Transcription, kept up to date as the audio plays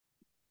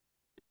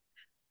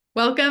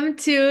Welcome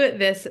to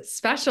this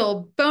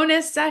special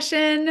bonus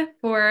session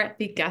for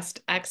the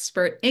Guest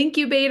Expert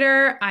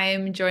Incubator. I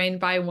am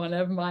joined by one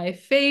of my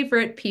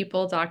favorite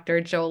people,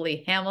 Dr.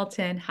 Jolie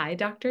Hamilton. Hi,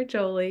 Dr.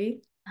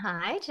 Jolie.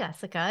 Hi,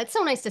 Jessica. It's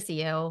so nice to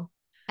see you.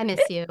 I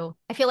miss you.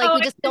 I feel like Oh,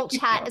 we just don't I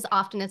chat know. as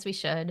often as we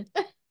should.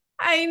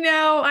 I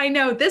know, I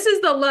know. This is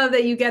the love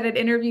that you get at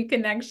Interview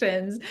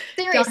Connections. Doc-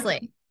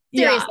 Seriously,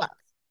 yeah, serious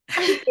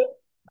love.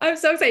 I'm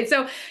so excited.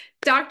 So,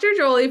 Dr.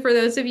 Jolie, for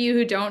those of you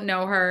who don't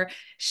know her,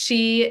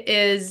 she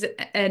is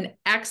an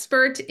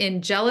expert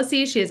in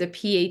jealousy. She has a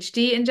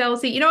PhD in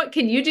jealousy. You know what?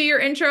 Can you do your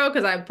intro?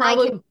 Because I I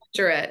probably can,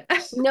 butcher it.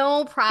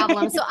 no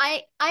problem. So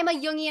I'm a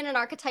Jungian and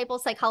archetypal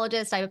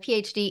psychologist. I have a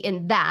PhD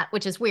in that,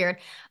 which is weird.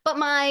 But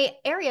my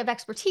area of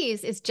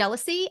expertise is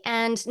jealousy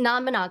and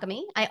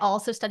non-monogamy. I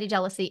also study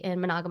jealousy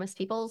in monogamous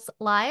people's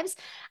lives.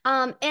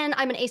 And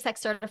I'm an ASEX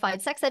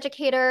certified sex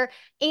educator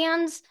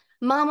and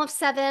mom of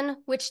seven,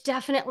 which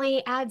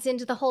definitely adds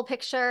into the whole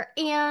picture.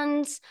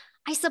 And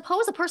I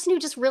suppose a person who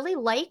just really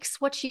likes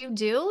what you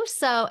do.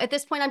 So at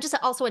this point, I'm just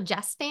also a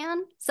Jess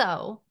fan.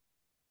 So,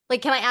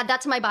 like, can I add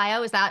that to my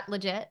bio? Is that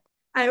legit?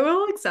 I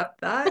will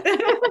accept that.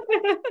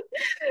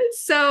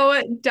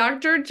 So,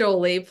 Dr.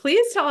 Jolie,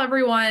 please tell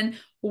everyone,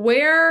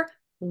 where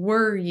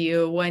were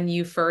you when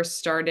you first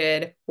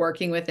started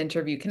working with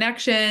Interview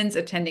Connections,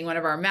 attending one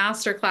of our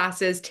master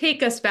classes?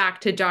 Take us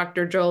back to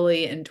Dr.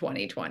 Jolie in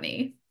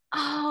 2020.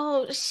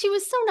 Oh, she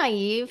was so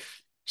naive.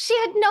 She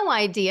had no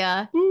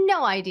idea.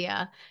 No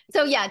idea.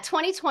 So yeah,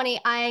 2020,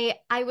 I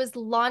was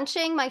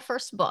launching my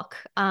first book.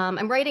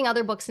 I'm writing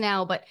other books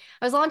now, but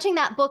I was launching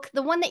that book,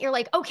 the one that you're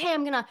like, okay,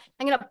 I'm gonna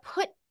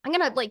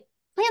like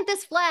plant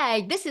this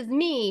flag. This is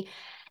me.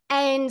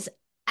 And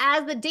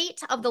as the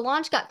date of the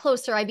launch got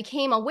closer, I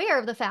became aware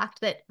of the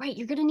fact that, right,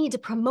 you're gonna need to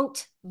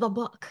promote the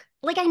book.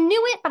 Like I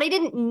knew it, but I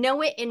didn't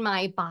know it in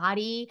my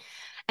body.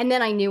 And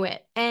then I knew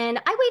it. And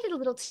I waited a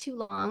little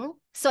too long.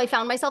 So I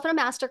found myself in a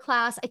master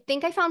class. I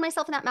think I found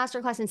myself in that master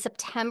class in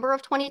September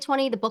of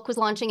 2020. The book was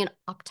launching in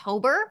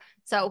October.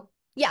 So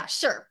yeah,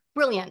 sure.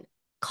 Brilliant.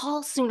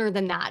 Call sooner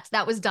than that.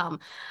 That was dumb.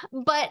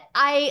 But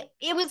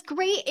it was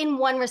great in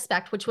one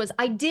respect, which was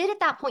I did at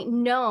that point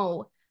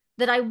know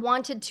that I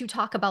wanted to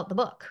talk about the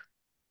book.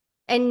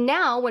 And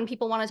now when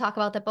people want to talk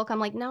about that book, I'm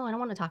like, no, I don't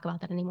want to talk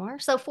about that anymore.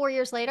 So 4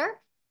 years later,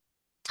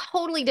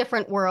 totally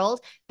different world.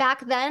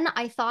 Back then,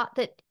 I thought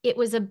that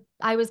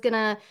I was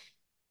gonna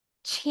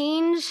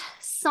change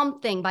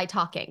something by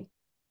talking,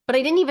 but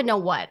I didn't even know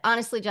what.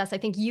 Honestly, Jess, I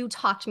think you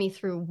talked me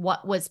through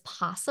what was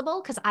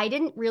possible because I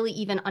didn't really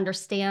even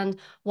understand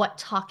what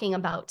talking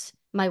about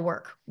my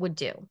work would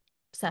do.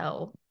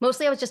 So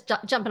mostly I was just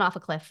jumping off a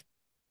cliff.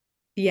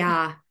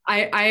 Yeah,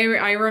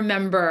 I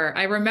remember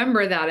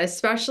that,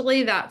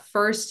 especially that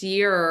first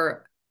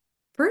year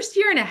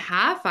and a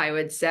half, I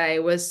would say,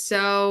 was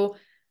so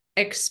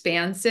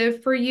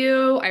expansive for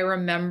you. I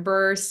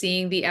remember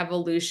seeing the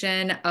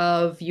evolution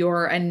of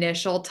your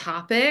initial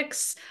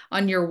topics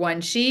on your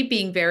one sheet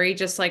being very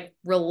just like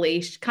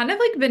relation, kind of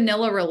like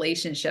vanilla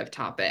relationship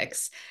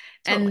topics.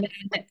 And Totally.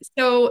 then,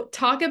 so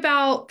talk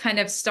about kind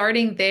of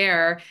starting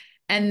there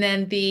and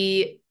then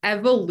the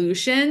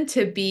evolution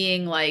to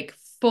being like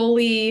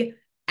fully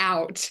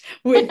out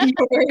with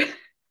your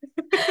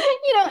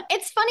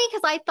It's funny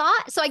because I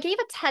thought so. I gave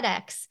a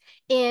TEDx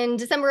in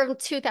December of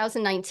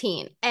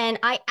 2019, and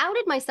I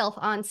outed myself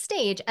on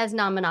stage as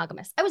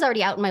non-monogamous. I was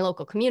already out in my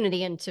local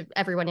community and to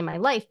everyone in my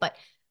life, but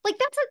like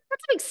that's a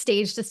big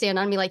stage to stand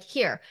on and be like,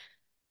 here.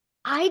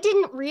 I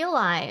didn't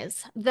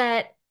realize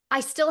that I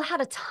still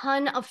had a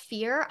ton of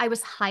fear. I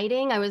was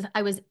hiding. I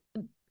was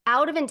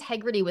out of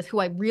integrity with who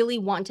I really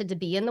wanted to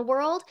be in the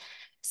world.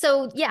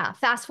 So yeah,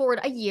 fast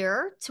forward a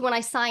year to when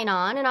I sign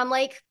on and I'm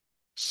like,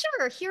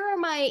 sure, here are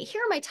my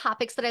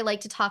topics that I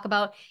like to talk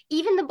about.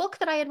 Even the book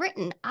that I had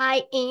written,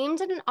 I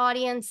aimed at an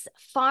audience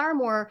far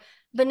more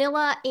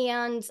vanilla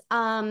and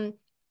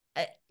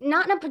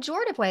not in a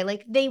pejorative way.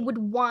 Like they would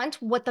want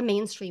what the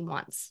mainstream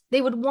wants.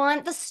 They would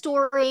want the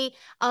story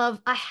of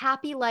a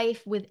happy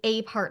life with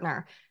a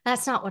partner.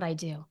 That's not what I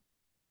do.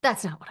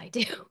 That's not what I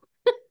do.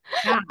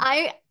 yeah.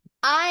 I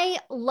I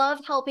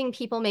love helping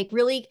people make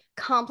really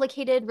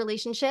complicated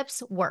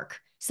relationships work.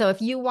 So if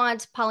you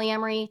want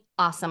polyamory,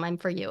 awesome, I'm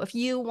for you. If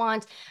you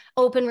want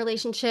open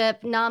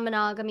relationship,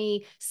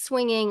 non-monogamy,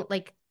 swinging,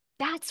 like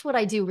that's what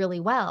I do really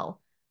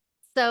well.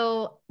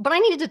 So, but I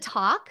needed to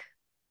talk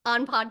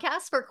on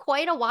podcasts for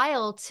quite a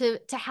while to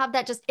have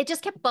that just it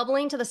just kept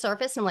bubbling to the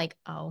surface and like,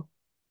 oh,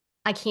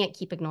 I can't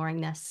keep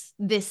ignoring this.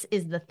 This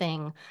is the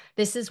thing.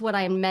 This is what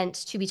I am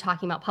meant to be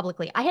talking about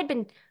publicly. I had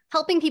been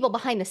helping people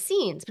behind the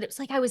scenes, but it was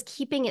like I was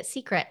keeping it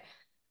secret.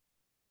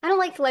 I don't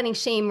like letting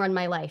shame run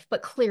my life,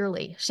 but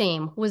clearly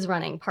shame was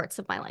running parts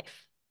of my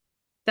life.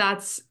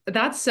 That's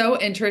so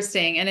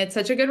interesting. And it's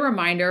such a good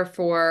reminder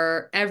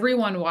for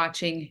everyone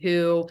watching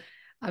who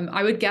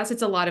I would guess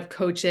it's a lot of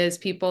coaches,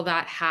 people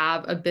that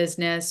have a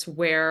business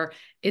where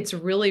it's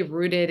really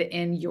rooted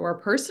in your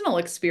personal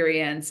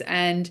experience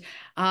and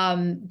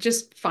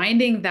just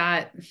finding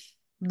that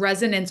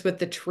resonance with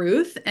the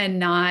truth and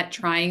not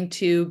trying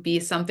to be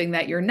something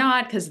that you're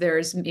not, because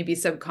there's maybe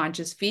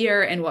subconscious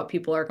fear and what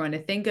people are going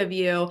to think of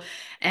you.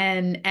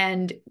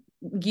 And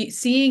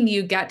seeing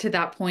you get to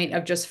that point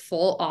of just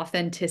full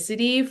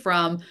authenticity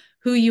from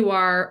who you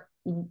are,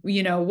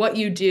 what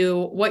you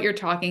do, what you're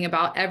talking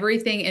about,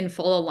 everything in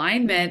full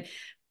alignment.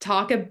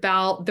 Talk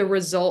about the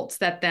results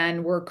that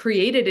then were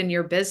created in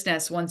your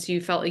business once you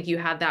felt like you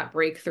had that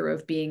breakthrough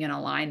of being in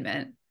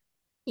alignment.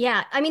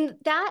 Yeah, I mean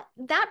that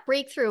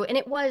breakthrough, and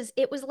it was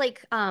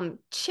like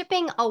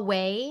chipping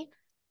away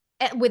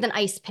with an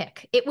ice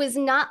pick. It was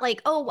not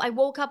like, oh, I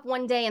woke up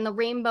one day and the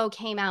rainbow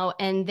came out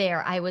and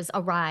there I was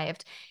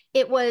arrived.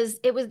 It was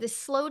this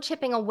slow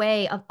chipping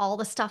away of all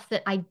the stuff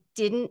that I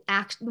didn't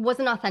act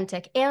wasn't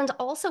authentic, and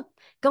also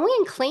going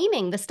and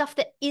claiming the stuff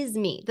that is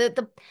me.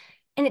 The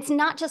and it's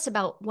not just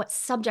about what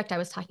subject I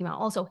was talking about,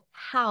 also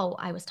how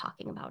I was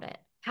talking about it,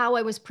 how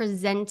I was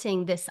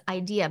presenting this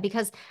idea.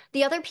 Because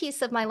the other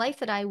piece of my life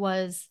that I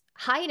was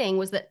hiding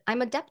was that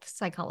I'm a depth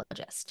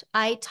psychologist.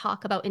 I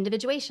talk about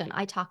individuation,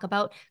 I talk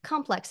about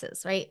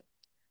complexes, right?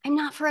 I'm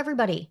not for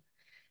everybody.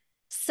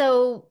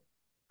 So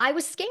I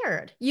was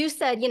scared. You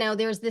said,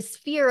 there's this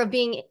fear of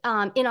being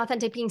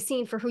inauthentic, being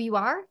seen for who you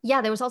are.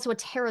 Yeah, there was also a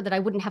terror that I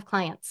wouldn't have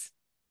clients,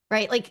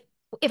 right? Like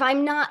if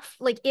I'm not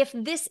like, if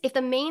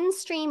the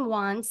mainstream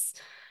wants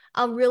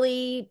a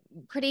really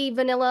pretty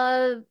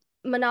vanilla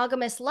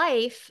monogamous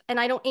life and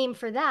I don't aim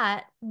for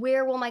that,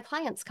 where will my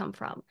clients come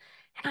from?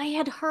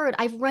 And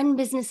I've run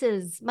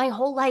businesses my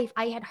whole life.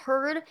 I had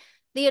heard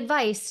the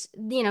advice,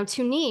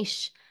 to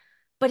niche,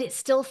 but it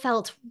still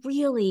felt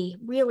really,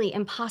 really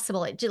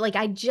impossible. Like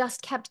I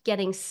just kept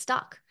getting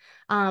stuck.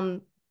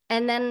 And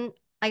then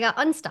I got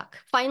unstuck,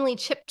 finally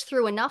chipped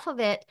through enough of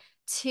it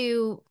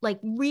to like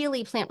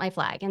really plant my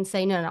flag and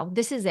say, no, no, no,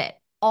 this is it.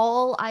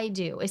 All I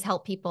do is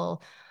help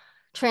people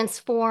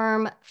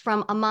transform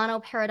from a mono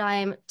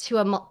paradigm to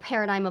a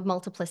paradigm of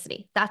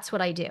multiplicity. That's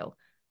what I do.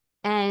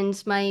 And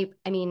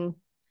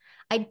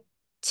I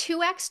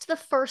 2x'd the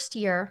first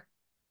year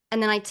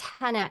and then I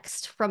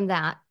 10x'd from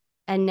that.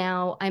 And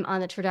now I'm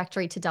on the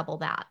trajectory to double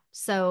that.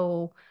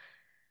 So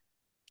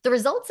the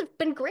results have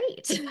been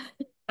great.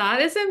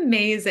 That is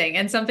amazing.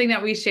 And something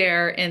that we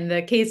share in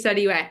the case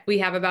study we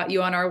have about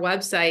you on our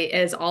website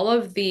is all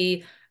of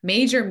the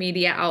major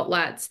media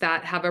outlets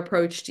that have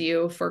approached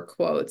you for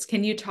quotes.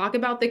 Can you talk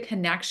about the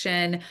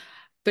connection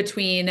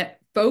between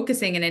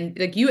focusing and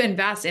like you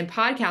invest in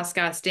podcast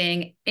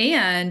guesting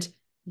and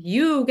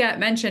you get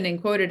mentioned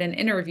and quoted and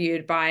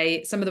interviewed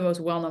by some of the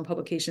most well-known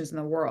publications in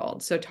the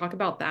world? So talk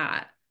about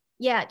that.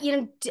 Yeah,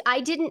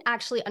 I didn't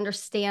actually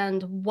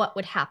understand what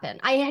would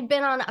happen. I had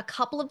been on a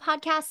couple of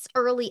podcasts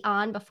early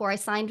on before I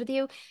signed with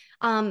you,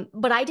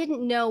 but I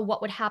didn't know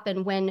what would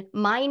happen when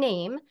my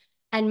name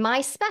and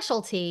my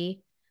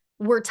specialty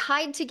were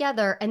tied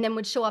together and then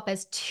would show up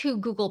as 2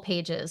 Google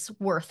pages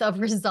worth of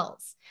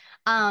results.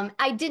 I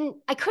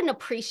couldn't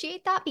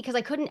appreciate that because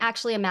I couldn't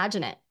actually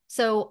imagine it.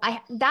 So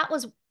that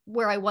was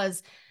where I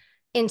was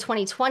in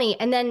 2020.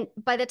 And then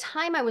by the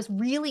time I was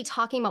really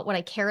talking about what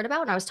I cared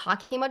about, and I was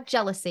talking about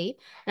jealousy,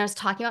 and I was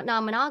talking about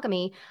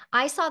non-monogamy,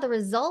 I saw the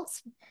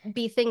results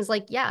be things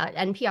like, yeah,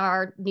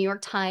 NPR, New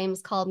York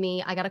Times called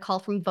me. I got a call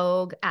from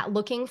Vogue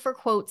looking for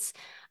quotes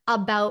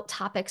about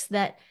topics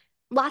that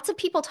lots of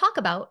people talk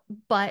about,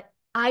 but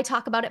I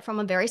talk about it from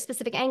a very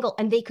specific angle,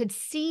 and they could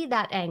see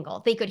that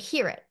angle. They could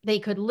hear it. They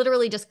could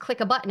literally just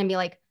click a button and be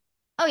like,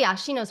 oh yeah,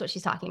 she knows what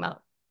she's talking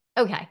about.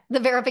 Okay, the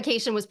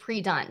verification was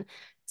pre-done.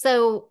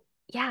 So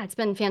yeah, it's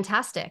been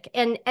fantastic.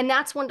 And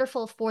that's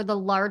wonderful for the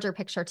larger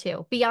picture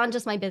too, beyond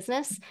just my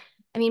business.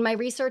 I mean, my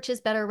research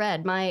is better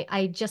read.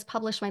 I just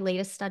published my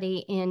latest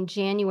study in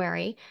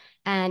January,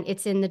 and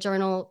it's in a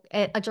journal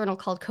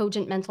called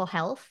Cogent Mental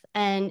Health.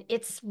 And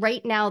it's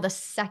right now the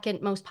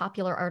second most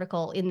popular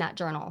article in that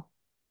journal.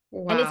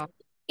 And Wow.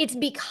 it's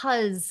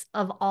because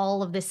of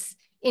all of this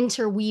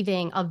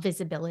interweaving of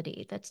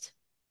visibility that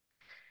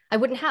I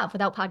wouldn't have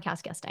without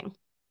podcast guesting.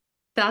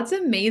 That's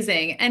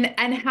amazing.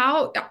 And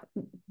how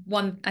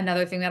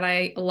another thing that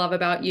I love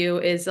about you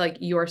is like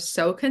you're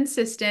so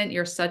consistent.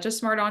 You're such a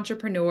smart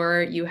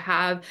entrepreneur.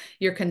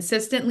 You're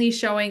consistently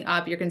showing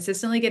up. You're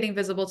consistently getting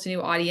visible to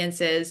new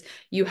audiences.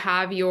 You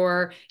have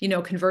your,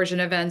 conversion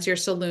events, your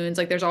saloons.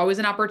 Like there's always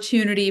an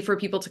opportunity for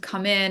people to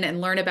come in and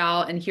learn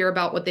about and hear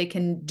about what they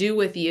can do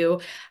with you.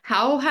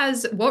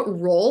 What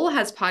role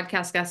has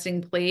podcast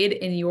guesting played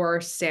in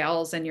your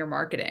sales and your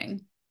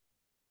marketing?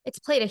 It's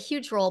played a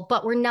huge role,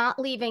 but we're not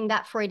leaving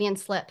that Freudian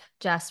slip,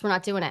 Jess. We're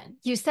not doing it.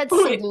 You said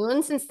Wait.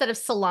 saloons instead of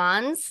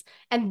salons,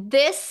 and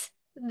this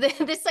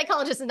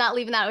psychologist is not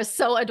leaving that. It was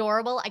so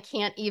adorable. I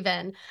can't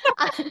even.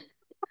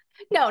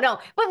 No, no.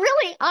 But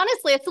really,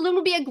 honestly, a saloon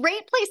would be a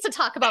great place to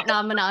talk about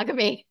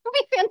non-monogamy. It would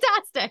be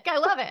fantastic. I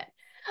love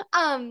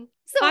it.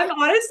 So I'm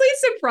honestly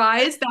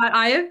surprised that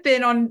I have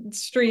been on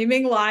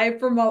streaming live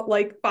for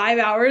like 5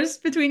 hours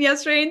between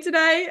yesterday and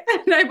today,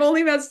 and I've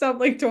only messed up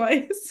like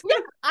twice. yeah,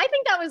 I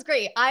think that was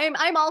great.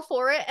 I'm all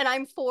for it, and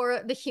I'm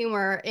for the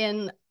humor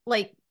in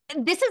like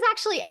This is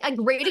actually a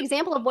great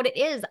example of what it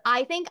is.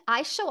 I think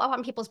I show up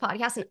on people's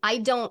podcasts and I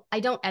don't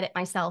edit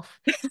myself.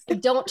 I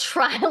don't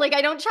try like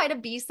I don't try to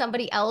be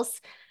somebody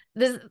else.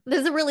 This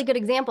is a really good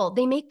example.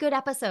 They make good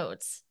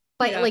episodes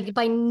Yeah.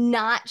 by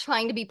not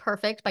trying to be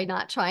perfect, by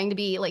not trying to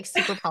be like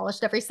super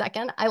polished every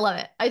second. I love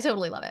it. I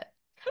totally love it.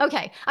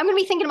 Okay, I'm gonna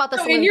be thinking about the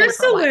So in saloon your thing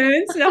for a while.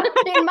 saloons. No.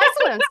 In my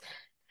saloons.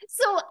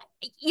 So,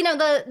 you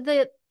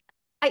know,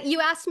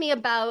 you asked me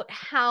about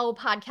how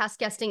podcast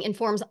guesting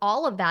informs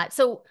all of that.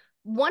 So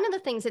one of the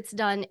things it's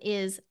done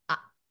is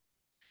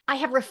I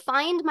have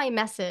refined my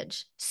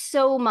message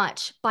so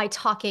much by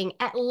talking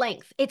at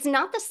length. It's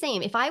not the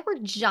same. If I were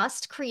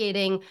just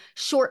creating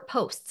short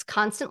posts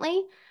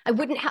constantly, I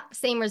wouldn't have the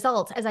same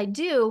results as I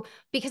do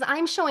because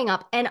I'm showing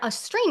up and a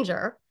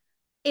stranger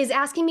is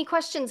asking me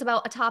questions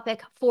about a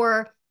topic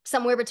for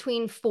somewhere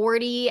between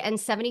 40 and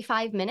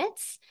 75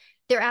 minutes.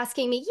 They're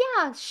asking me,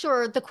 yeah,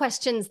 sure, the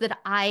questions that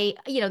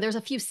there's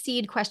a few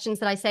seed questions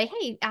that I say,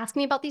 hey, ask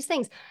me about these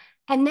things.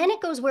 And then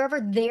it goes wherever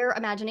their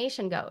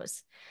imagination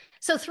goes.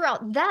 So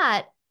throughout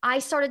that, I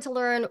started to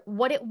learn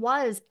what it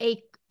was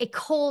a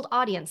cold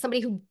audience,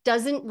 somebody who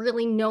doesn't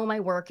really know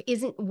my work,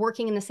 isn't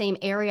working in the same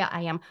area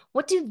I am.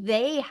 What do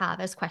they have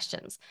as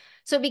questions?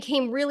 So it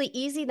became really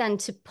easy then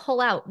to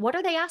pull out what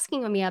are they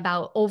asking me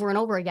about over and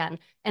over again.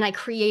 And I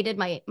created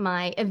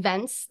my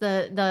events,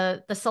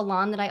 the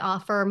salon that I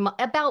offer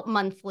about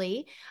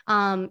monthly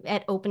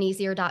at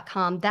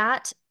openeasier.com.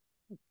 That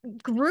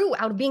grew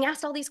out of being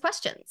asked all these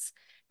questions.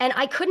 And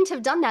I couldn't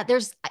have done that.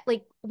 There's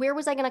like, where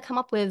was I going to come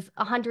up with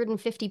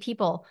 150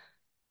 people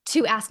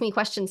to ask me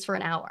questions for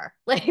an hour?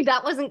 Like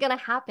that wasn't going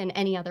to happen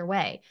any other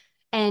way.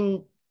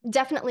 And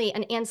definitely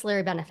an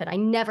ancillary benefit. I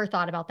never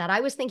thought about that.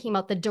 I was thinking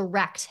about the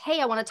direct, hey,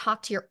 I want to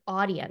talk to your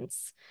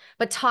audience,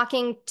 but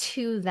talking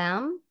to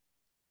them,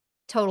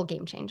 total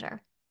game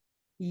changer.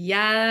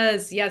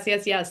 Yes, yes,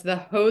 yes, yes. The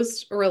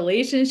host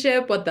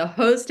relationship, what the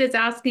host is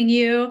asking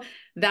you,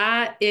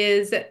 that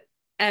is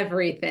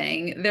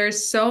everything.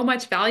 There's so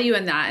much value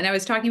in that. And I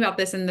was talking about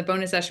this in the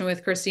bonus session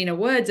with Christina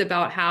Woods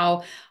about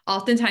how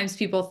oftentimes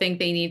people think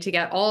they need to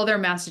get all their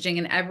messaging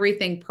and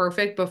everything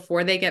perfect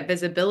before they get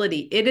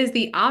visibility. It is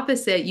the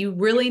opposite. You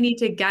really need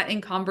to get in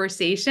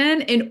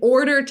conversation in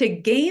order to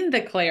gain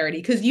the clarity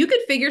because you could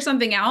figure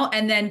something out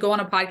and then go on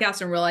a podcast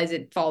and realize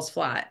it falls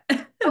flat.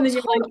 Oh, And then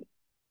you're like,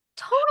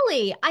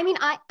 totally. I mean,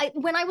 I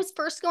when I was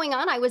first going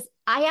on,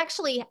 I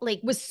actually like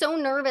was so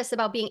nervous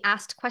about being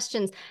asked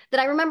questions that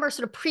I remember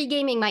sort of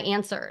pre-gaming my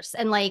answers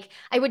and like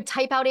I would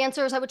type out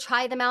answers, I would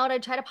try them out,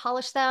 I'd try to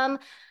polish them.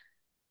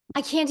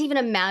 I can't even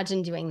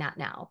imagine doing that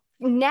now.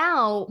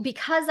 Now,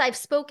 because I've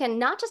spoken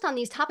not just on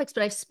these topics,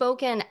 but I've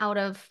spoken out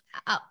of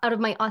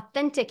my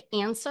authentic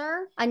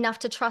answer enough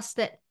to trust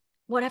that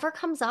whatever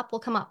comes up will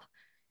come up.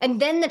 And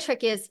then the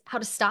trick is how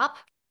to stop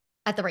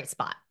at the right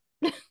spot.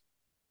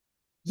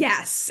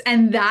 yes.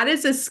 And that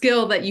is a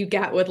skill that you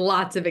get with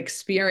lots of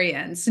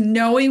experience,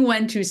 knowing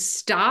when to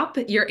stop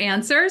your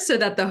answer so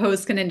that the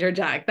host can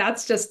interject.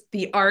 That's just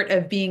the art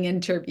of being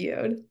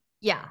interviewed.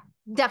 Yeah,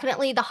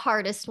 definitely the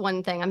hardest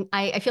one thing.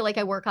 I feel like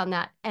I work on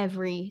that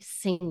every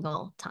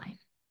single time.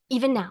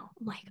 Even now,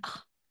 I'm like,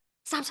 oh,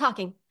 stop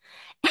talking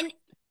and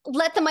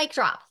let the mic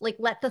drop, like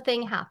let the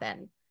thing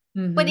happen.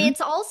 But Mm-hmm.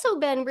 it's also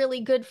been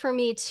really good for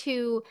me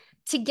to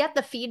get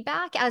the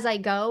feedback as I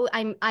go.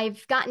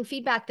 I've gotten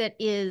feedback that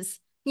is,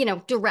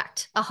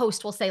 direct. A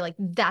host will say like,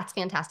 that's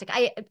fantastic.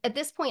 At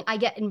this point, I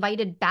get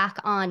invited back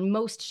on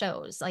most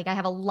shows. Like I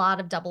have a lot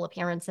of double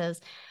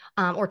appearances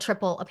or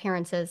triple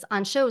appearances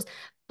on shows.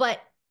 But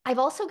I've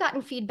also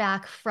gotten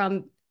feedback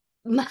from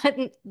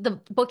the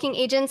booking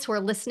agents who are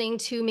listening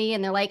to me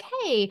and they're like,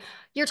 hey,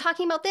 you're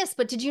talking about this,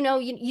 but did you know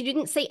you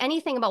didn't say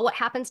anything about what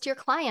happens to your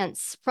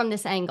clients from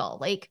this angle?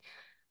 Like,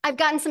 I've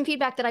gotten some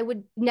feedback that I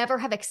would never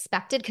have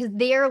expected because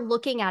they're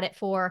looking at it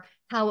for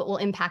how it will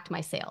impact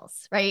my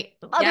sales, right?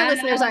 Other Yeah.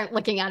 listeners aren't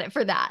looking at it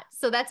for that.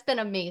 So that's been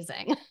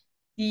amazing.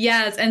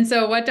 Yes. And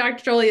so what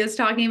Dr. Jolie is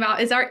talking about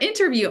is our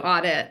interview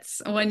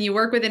audits. When you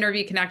work with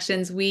Interview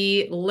Connections,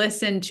 we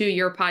listen to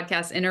your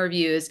podcast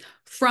interviews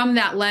from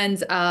that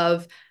lens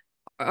of,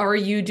 are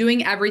you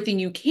doing everything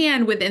you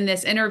can within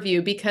this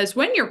interview? Because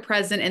when you're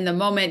present in the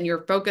moment and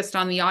you're focused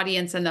on the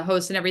audience and the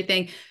host and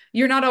everything,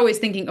 you're not always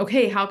thinking,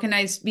 okay, how can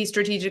I be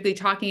strategically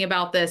talking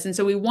about this? And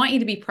so we want you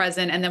to be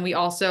present. And then we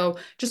also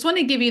just want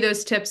to give you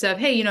those tips of,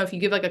 hey, if you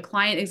give like a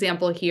client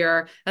example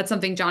here, that's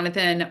something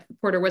Jonathan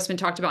Porter Wisman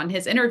talked about in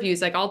his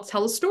interviews. Like I'll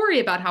tell a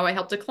story about how I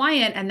helped a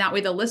client and that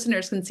way the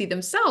listeners can see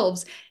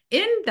themselves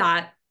in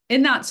that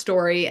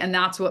story. And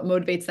that's what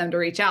motivates them to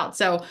reach out.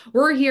 So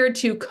we're here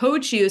to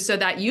coach you so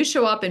that you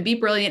show up and be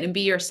brilliant and be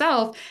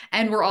yourself.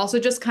 And we're also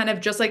just kind of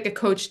just like a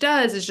coach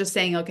does is just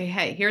saying, okay,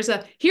 hey, here's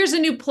a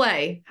new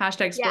play, Yeah.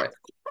 #sports.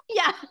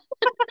 Yeah.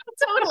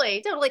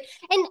 Totally, totally.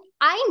 And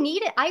I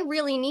need it. I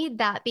really need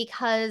that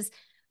because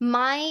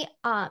my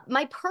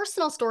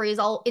personal story is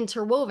all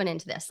interwoven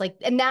into this. Like,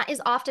 and that is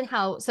often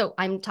how, so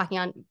I'm talking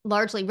on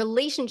largely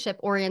relationship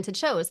oriented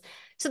shows.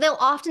 So they'll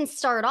often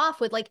start off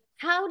with like,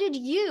 how did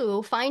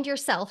you find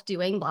yourself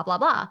doing blah, blah,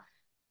 blah?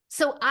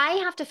 So I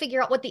have to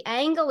figure out what the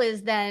angle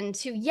is then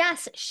to,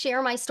 yes,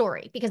 share my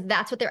story because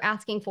that's what they're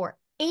asking for.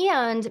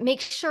 And make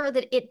sure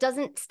that it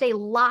doesn't stay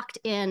locked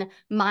in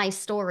my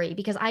story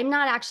because I'm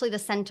not actually the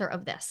center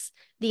of this.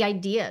 The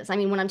ideas. I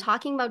mean, when I'm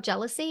talking about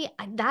jealousy,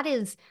 that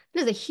is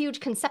a huge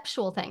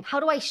conceptual thing.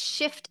 How do I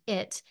shift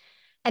it?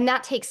 And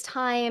that takes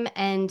time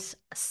and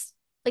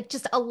like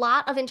just a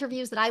lot of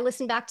interviews that I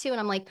listen back to, and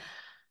I'm like,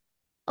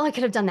 oh, I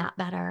could have done that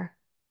better.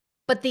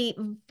 But the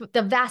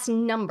vast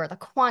number, the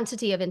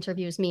quantity of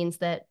interviews means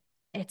that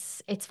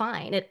it's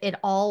fine. It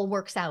all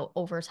works out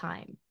over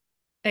time.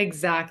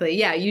 Exactly.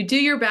 Yeah, you do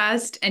your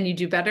best and you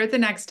do better the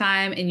next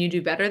time and you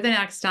do better the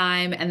next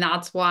time. And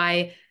that's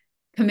why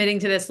committing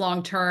to this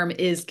long term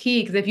is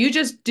key. Because if you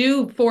just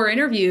do 4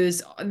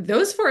 interviews,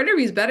 those 4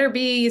 interviews better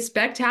be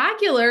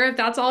spectacular if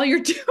that's all you're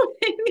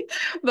doing.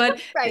 But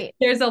Right.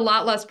 there's a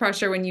lot less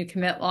pressure when you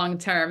commit long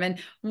term. And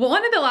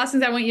one of the last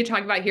things I want you to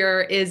talk about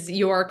here is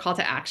your call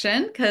to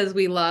action, because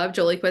we love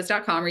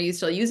joliequiz.com. Are you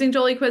still using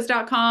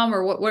joliequiz.com,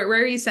 or where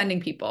are you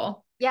sending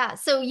people? Yeah.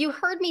 So you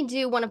heard me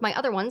do one of my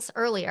other ones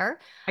earlier.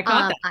 I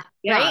caught that.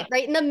 Yeah.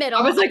 Right in the I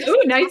middle. was like,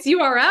 ooh, nice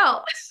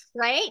URL.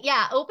 Right.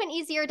 Yeah.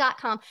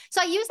 Openeasier.com.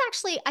 So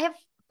I have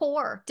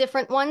 4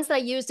 different ones that I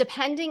use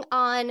depending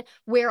on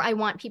where I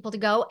want people to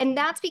go. And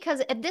that's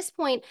because at this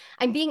point,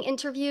 I'm being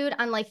interviewed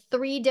on like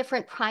 3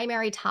 different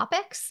primary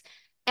topics.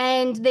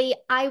 And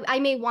I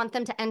may want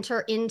them to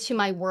enter into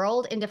my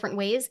world in different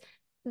ways.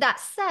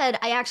 That said,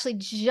 I actually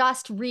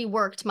just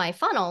reworked my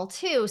funnel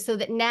too, so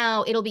that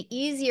now it'll be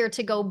easier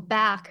to go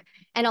back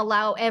and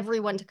allow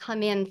everyone to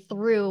come in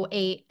through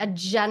a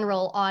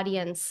general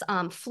audience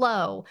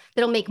flow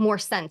that'll make more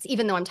sense,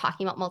 even though I'm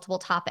talking about multiple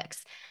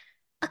topics.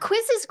 A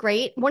quiz is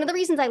great. One of the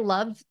reasons I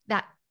love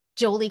that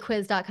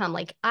joliequiz.com,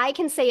 like I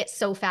can say it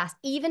so fast,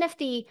 even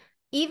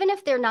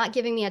if they're not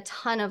giving me a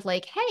ton of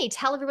like, hey,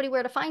 tell everybody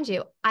where to find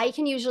you, I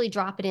can usually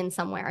drop it in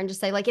somewhere and just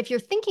say, like, if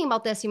you're thinking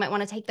about this, you might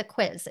want to take the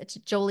quiz. It's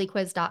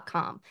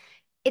joliequiz.com.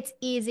 It's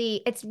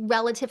easy. It's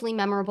relatively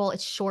memorable.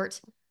 It's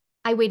short.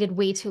 I waited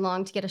way too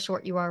long to get a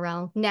short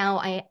URL. Now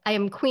I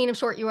am queen of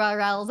short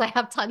URLs. I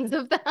have tons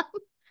of them.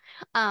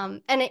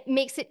 And it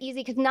makes it easy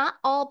because not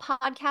all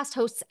podcast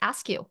hosts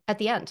ask you at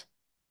the end.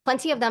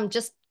 Plenty of them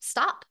just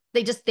stop.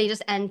 They just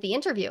end the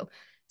interview.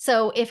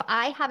 So if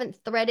I haven't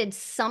threaded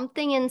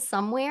something in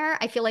somewhere,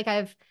 I feel like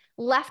I've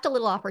left a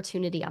little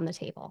opportunity on the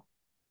table.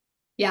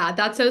 Yeah,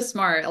 that's so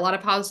smart. A lot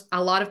of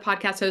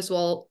podcast hosts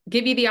will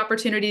give you the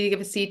opportunity to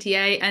give a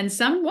CTA, and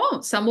some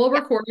won't. Some will Yeah.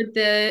 record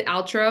the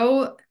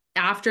outro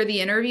after the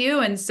interview.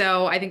 And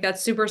so I think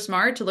that's super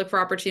smart to look for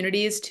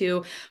opportunities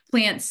to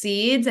plant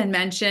seeds and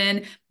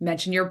mention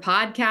your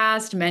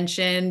podcast,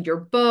 mention your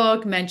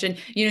book, mention,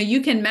 you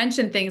can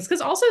mention things,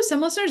 because also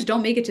some listeners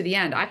don't make it to the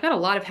end. I've got a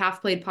lot of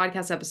half-played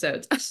podcast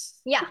episodes.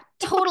 Yeah,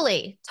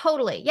 totally.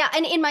 Totally. Yeah.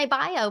 And in my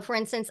bio, for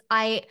instance,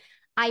 I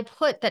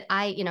put that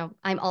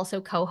I'm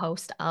also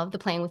co-host of the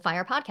Playing with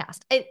Fire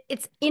podcast.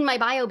 It's in my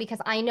bio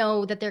because I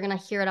know that they're going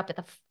to hear it up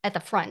at the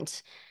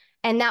front.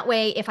 And that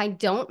way, if I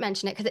don't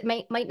mention it, because it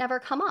might never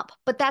come up,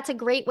 but that's a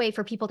great way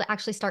for people to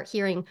actually start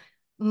hearing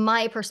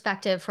my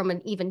perspective from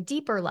an even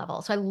deeper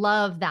level. So I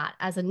love that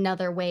as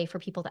another way for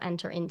people to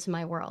enter into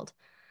my world.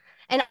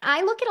 And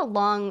I look at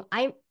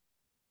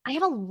I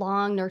have a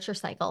long nurture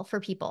cycle for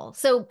people.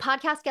 So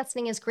podcast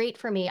guesting is great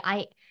for me.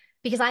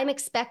 Because I'm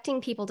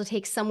expecting people to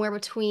take somewhere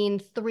between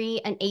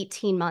 3 and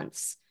 18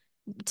 months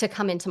to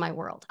come into my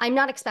world. I'm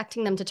not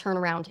expecting them to turn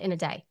around in a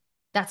day.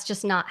 That's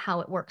just not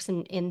how it works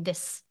in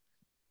this,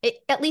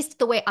 at least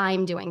the way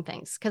I'm doing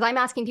things. Because I'm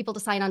asking people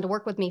to sign on to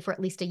work with me for at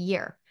least a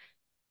year.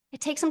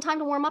 It takes some time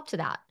to warm up to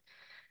that.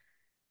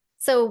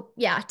 So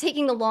yeah,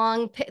 taking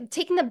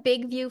the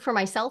big view for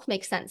myself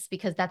makes sense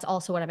because that's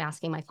also what I'm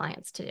asking my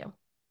clients to do.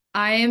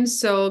 I am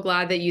so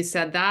glad that you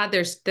said that.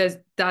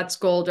 That's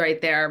gold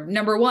right there.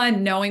 Number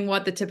one, knowing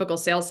what the typical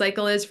sales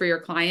cycle is for your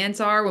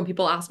clients are. When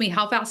people ask me,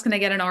 how fast can I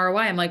get an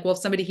ROI? I'm like, well, if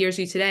somebody hears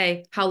you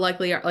today, how long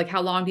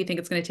do you think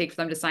it's going to take for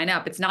them to sign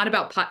up? It's not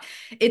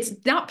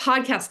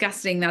podcast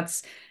guesting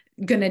that's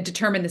going to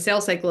determine the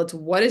sales cycle. It's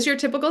what is your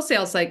typical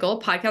sales cycle?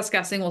 Podcast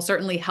guesting will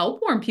certainly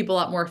help warm people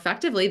up more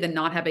effectively than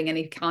not having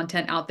any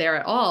content out there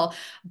at all.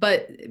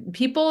 But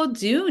people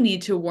do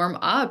need to warm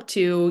up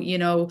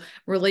to,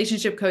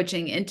 relationship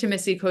coaching,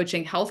 intimacy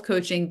coaching, health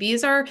coaching.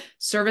 These are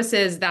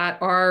services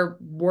that are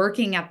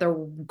working at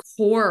the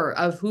core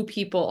of who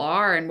people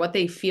are and what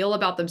they feel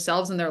about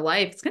themselves in their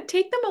life. It's going to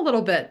take them a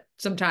little bit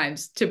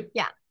sometimes to.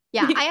 Yeah.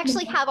 Yeah. I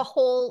actually have a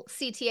whole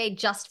CTA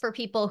just for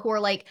people who are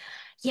like,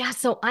 yeah,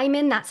 so I'm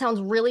in. That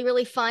sounds really,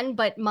 really fun,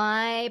 but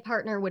my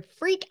partner would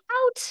freak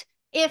out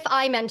if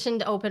I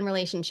mentioned open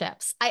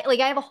relationships. I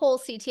have a whole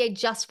CTA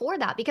just for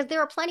that because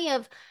there are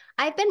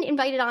I've been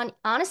invited on,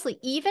 honestly,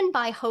 even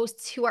by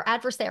hosts who are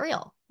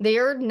adversarial.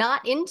 They're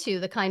not into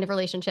the kind of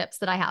relationships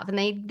that I have.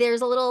 And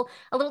there's a little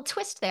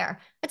twist there.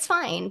 It's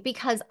fine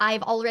because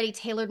I've already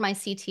tailored my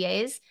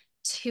CTAs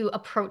to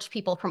approach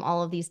people from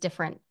all of these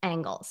different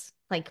angles.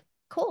 Like,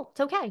 cool,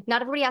 it's okay.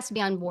 Not everybody has to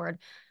be on board.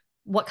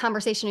 What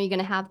conversation are you going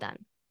to have then?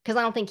 Because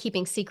I don't think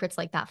keeping secrets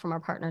like that from our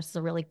partners is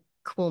a really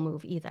cool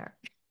move either.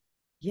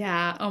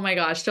 Yeah. Oh my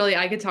gosh, Jolie,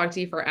 I could talk to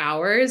you for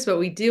hours, but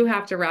we do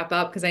have to wrap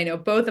up because I know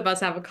both of us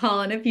have a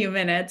call in a few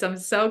minutes. I'm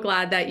so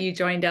glad that you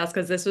joined us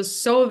because this was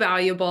so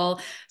valuable.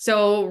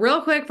 So,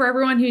 real quick for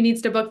everyone who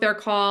needs to book their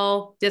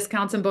call,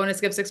 discounts and bonus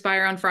gifts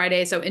expire on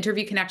Friday. So,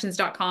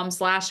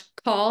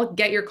 interviewconnections.com/call,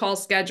 get your call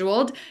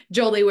scheduled.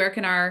 Jolie, where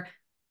can our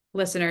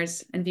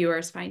listeners and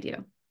viewers find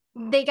you?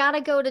 They got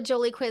to go to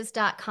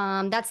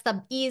joliequiz.com. That's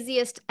the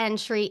easiest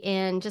entry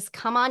in. Just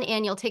come on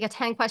in. You'll take a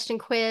 10-question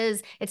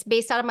quiz. It's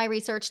based out of my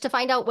research to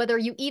find out whether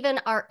you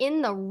even are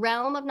in the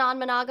realm of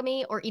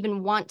non-monogamy or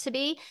even want to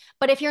be.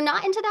 But if you're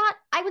not into that,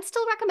 I would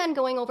still recommend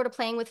going over to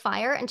Playing with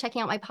Fire and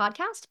checking out my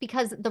podcast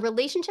because the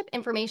relationship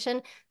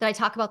information that I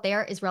talk about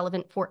there is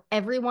relevant for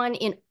everyone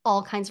in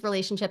all kinds of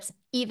relationships,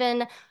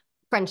 even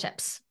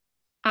friendships.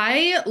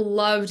 I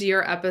loved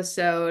your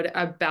episode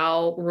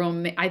about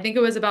I think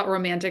it was about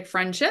romantic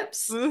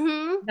friendships. That was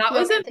Romantic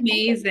friendships.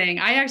 amazing.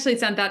 I actually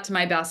sent that to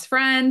my best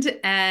friend.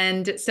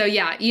 And so,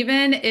 yeah,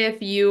 even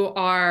if you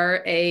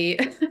are a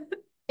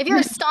If you're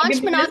a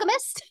staunch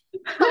monogamist,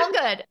 it's all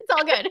good. It's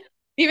all good.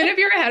 even if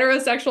you're a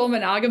heterosexual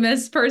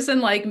monogamous person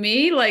like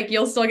me, like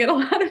you'll still get a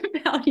lot of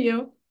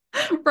value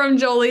from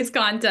Jolie's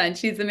content.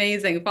 She's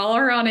amazing. Follow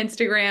her on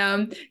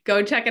Instagram.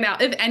 Go check it out.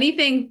 If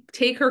anything,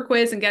 take her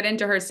quiz and get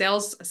into her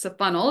sales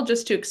funnel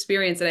just to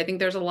experience it. I think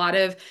there's a lot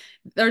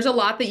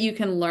that you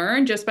can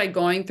learn just by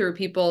going through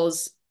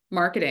people's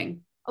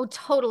marketing. Oh,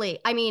 totally.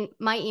 I mean,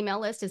 my email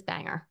list is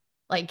banger.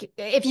 Like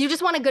if you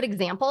just want a good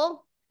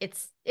example,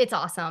 it's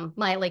awesome.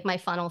 My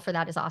funnel for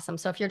that is awesome.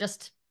 So if you're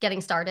just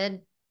getting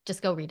started,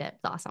 just go read it.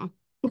 It's awesome.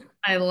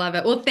 I love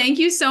it. Well, thank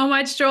you so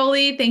much,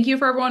 Jolie. Thank you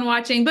for everyone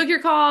watching. Book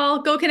your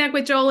call, go connect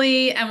with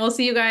Jolie, and we'll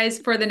see you guys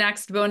for the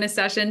next bonus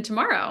session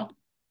tomorrow.